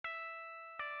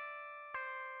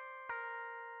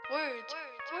Words,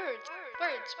 words,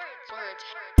 words, words.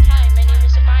 Hi, my name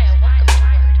is Amaya. Welcome to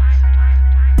Words.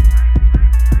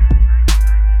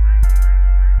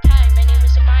 Hi, my name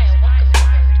is Amaya. Welcome to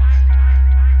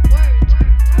Words. Words,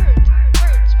 words,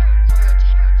 words, words.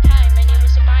 Hi, my name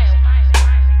is Amaya.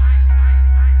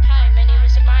 Hi, my name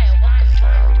is Amaya. Welcome to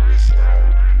Words.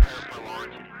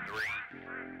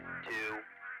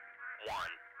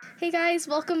 Hey guys,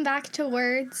 welcome back to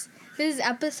Words. This is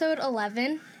episode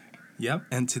 11. Yep,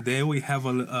 and today we have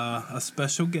a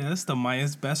special guest,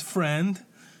 Amaya's best friend.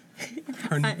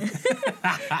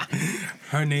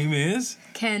 Her name is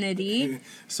Kennedy.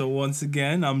 So once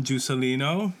again, I'm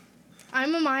Jusalino,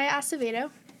 I'm Amaya Acevedo.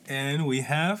 and we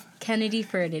have Kennedy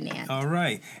Ferdinand. all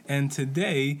right. And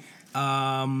today,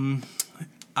 I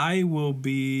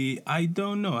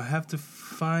don't know. I have to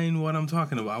find what I'm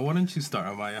talking about. Why don't you start,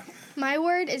 Amaya? My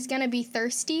word is going to be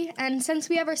thirsty, and since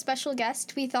we have our special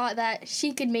guest, we thought that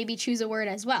she could maybe choose a word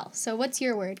as well. So what's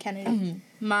your word, Kennedy?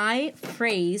 My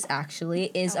phrase,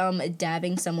 actually, is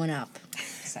dabbing someone up.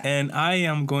 And I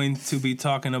am going to be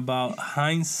talking about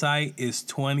hindsight is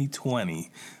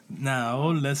 2020. Now,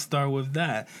 let's start with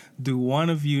that. Do one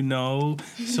of you know?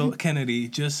 So, Kennedy,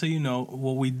 just so you know,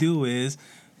 what we do is,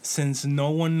 since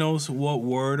no one knows what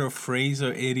word or phrase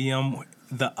or idiom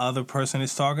the other person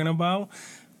is talking about,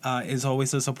 is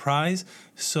always a surprise.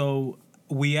 So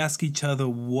we ask each other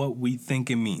what we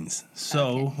think it means.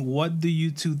 So what do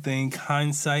you two think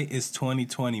hindsight is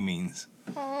 2020 means?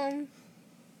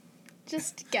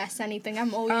 Just guess anything.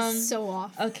 I'm always so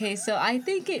off. Okay, so I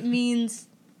think it means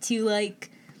to,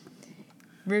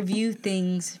 review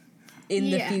things in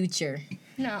the Yeah. future.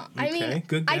 No, I Okay, mean,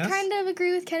 good I guess. kind of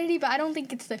agree with Kennedy, but I don't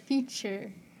think it's the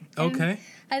future. And Okay.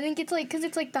 I think it's because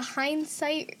it's the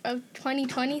hindsight of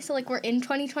 2020, so we're in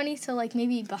 2020, so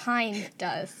maybe behind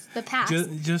us, the past.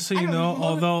 Just so you don't know,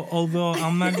 know. although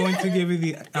I'm not going to give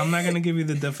you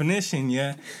the definition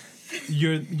yet.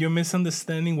 You're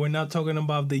misunderstanding. We're not talking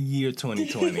about the year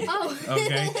 2020. Oh.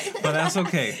 Okay, but that's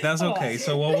okay. That's okay.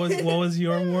 So what was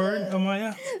your word,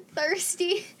 Amaya?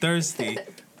 Thirsty. Thirsty.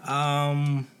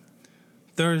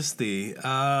 Thirsty.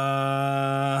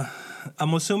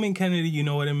 I'm assuming, Kennedy, you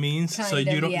know what it means, so Kind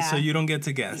of, you don't yeah. so you don't get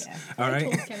to guess. Yeah. All I right.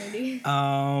 told Kennedy.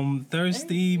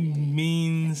 Thirsty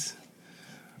means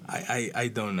I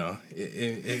don't know.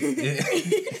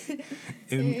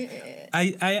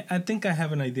 I think I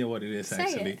have an idea what it is Say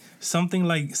actually. it. Something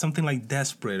like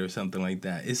desperate or something like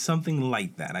that. It's something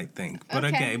like that, I think. But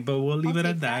Okay. but we'll leave I'll it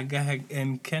at take that. Go ahead.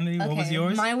 And Kennedy, what was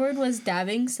yours? My word was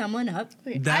dabbing someone up.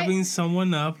 Dabbing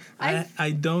someone up. I-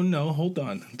 I don't know. Hold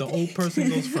on. The old person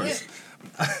goes first.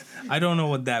 I don't know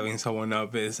what dabbing someone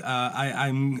up is.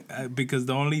 I'm because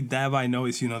the only dab I know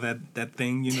is that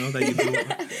thing that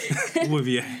you do with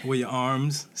your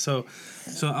arms. So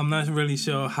I'm not really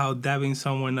sure how dabbing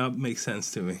someone up makes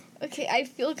sense to me. Okay, I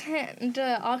feel kind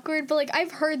of awkward, but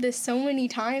I've heard this so many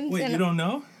times. Wait, and you don't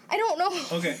know? I don't know.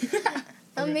 Okay.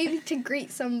 Maybe to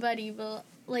greet somebody, but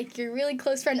your really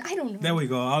close friend. I don't know. There we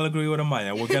go. I'll agree with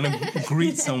Amaya. We're gonna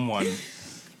greet someone.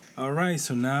 All right.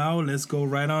 So now let's go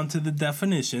right on to the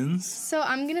definitions. So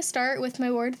I'm gonna start with my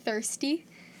word thirsty.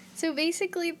 So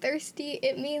basically, thirsty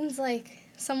it means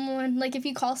someone if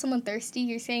you call someone thirsty,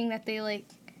 you're saying that they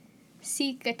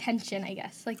seek attention. I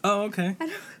guess Oh, okay. I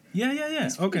don't. Yeah.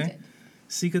 It's pretty Okay. good.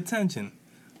 Seek attention.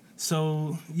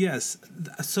 So, yes.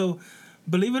 So,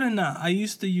 believe it or not, I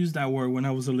used to use that word when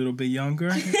I was a little bit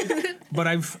younger. But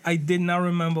I did not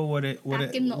remember what it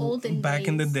Back in the olden back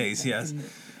in the days. days, yes.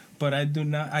 But I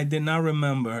did not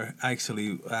remember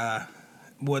actually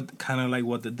what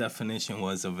the definition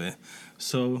was of it.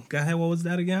 So, go ahead, what was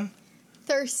that again?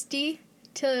 Thirsty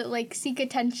to seek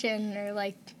attention or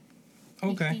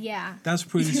Okay. yeah. That's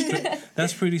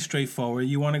pretty straightforward.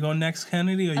 You want to go next,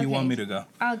 Kennedy, or you want me to go?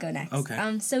 I'll go next.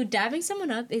 Okay. So dabbing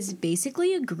someone up is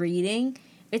basically a greeting.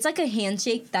 It's like a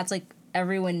handshake that's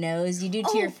everyone knows. You do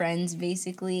to your friends,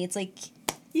 basically. It's Yeah.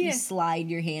 you slide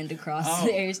your hand across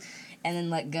theirs and then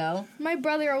let go. My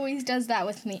brother always does that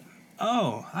with me.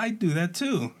 Oh, I do that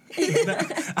too.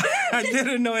 I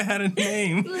didn't know it had a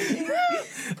name.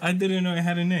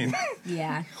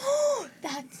 Yeah.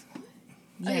 That's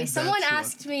Yeah, okay. Someone that's what-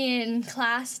 asked me in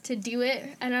class to do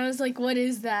it, and I was like, "What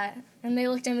is that?" And they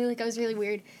looked at me like I was really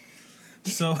weird.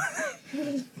 So,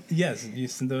 yes,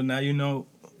 now you know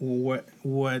what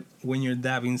when you're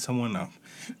dabbing someone up.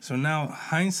 So now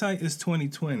hindsight is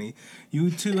 2020.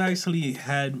 You two actually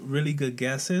had really good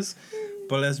guesses,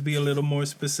 but let's be a little more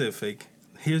specific.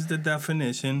 Here's the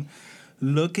definition.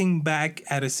 Looking back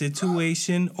at a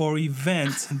situation or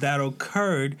event that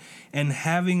occurred and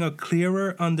having a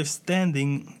clearer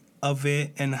understanding of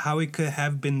it and how it could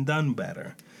have been done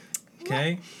better.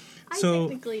 Okay. I So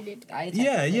technically did.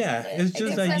 yeah. It's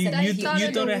just that you thought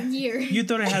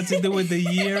it had to do with the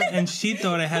year, and she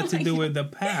thought it had to do with the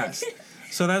past.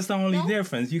 So that's the only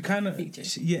difference. You kind of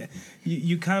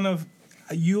you kind of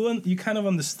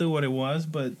understood what it was,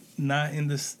 but not in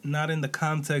the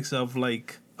context of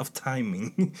of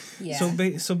timing. Yeah.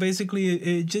 So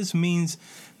basically, it just means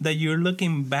that you're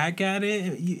looking back at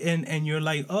it, and you're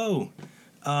like, oh,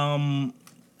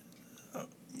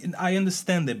 I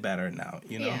understand it better now.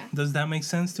 Yeah. Does that make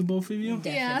sense to both of you?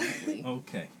 Definitely.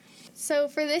 Okay. So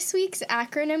for this week's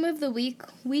acronym of the week,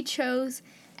 we chose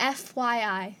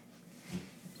FYI.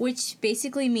 Which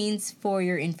basically means for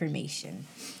your information.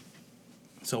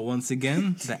 So once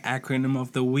again, the acronym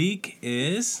of the week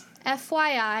is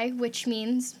FYI, which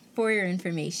means For your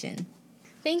information.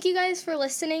 thank you guys for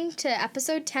listening to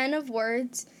episode 10 of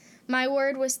Words. My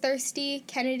word was thirsty.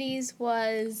 Kennedy's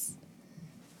was...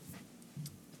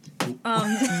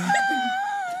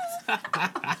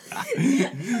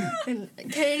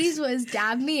 Kennedy's was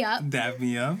dab me up. Dab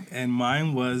Me Up, and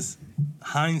mine was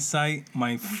hindsight.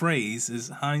 My phrase is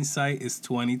hindsight is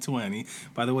 2020.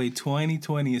 By the way,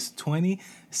 2020 is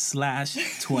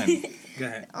 20/20. Go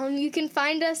ahead. You can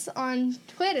find us on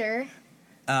Twitter.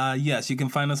 Yes, you can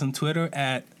find us on Twitter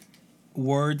at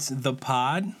Words the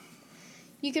Pod,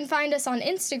 You can find us on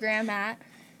Instagram at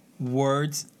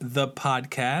Words the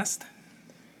Podcast.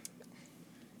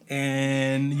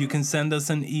 And you can send us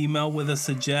an email with a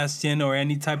suggestion or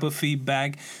any type of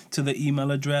feedback to the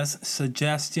email address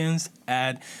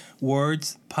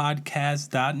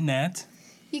suggestions@wordspodcast.net.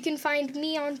 You can find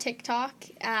me on TikTok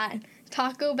at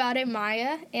Taco About It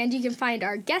Maya, and you can find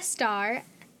our guest star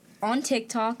On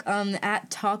TikTok,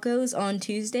 at Tacos on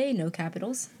Tuesday, no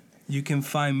capitals. You can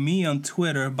find me on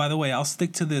Twitter. By the way, I'll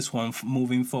stick to this one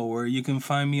moving forward. You can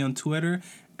find me on Twitter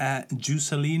at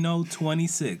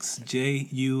Juselino26.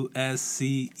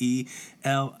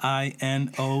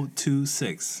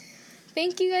 JUSCELINO26.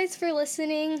 Thank you guys for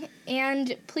listening,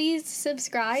 and please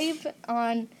subscribe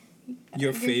on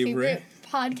Your favorite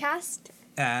podcast.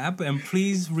 app, and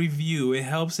please review. It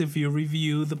helps if you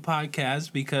review the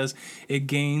podcast because it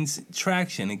gains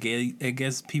traction. It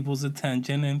gets people's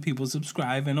attention, and people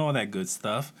subscribe and all that good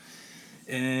stuff.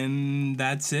 And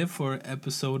that's it for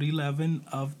episode 11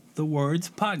 of the Words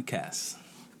Podcast.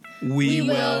 We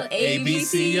will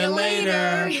ABC you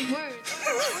later. Words.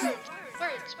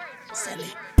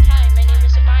 Hi, my name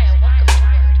is Amaya. Welcome to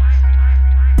Words.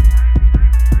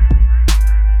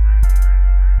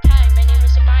 Hi, my name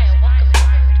is Amaya. Welcome to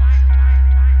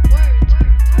Words.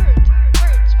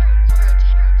 Words.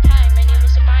 Hi, my name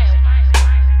is Amaya.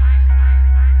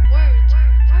 Words.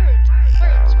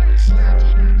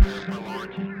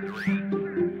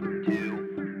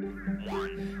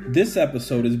 This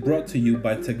episode is brought to you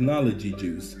by Technology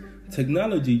Juice.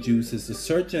 Technology Juice is a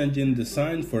search engine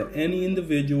designed for any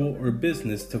individual or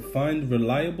business to find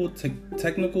reliable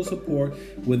technical support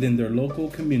within their local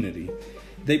community.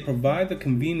 They provide the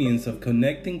convenience of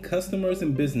connecting customers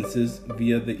and businesses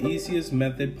via the easiest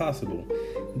method possible.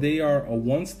 They are a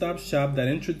one-stop shop that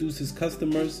introduces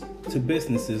customers to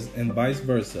businesses and vice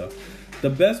versa.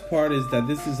 The best part is that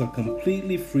this is a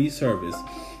completely free service.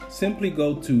 Simply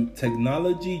go to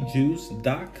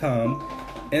technologyjuice.com,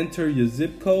 enter your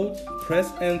zip code,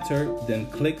 press enter, then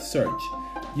click search.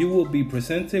 You will be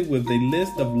presented with a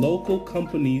list of local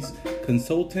companies,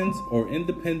 consultants, or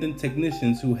independent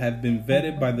technicians who have been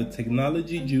vetted by the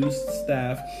Technology Juice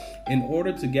staff in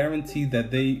order to guarantee that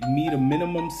they meet a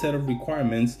minimum set of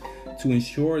requirements to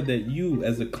ensure that you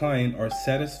as a client are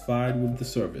satisfied with the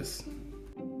service.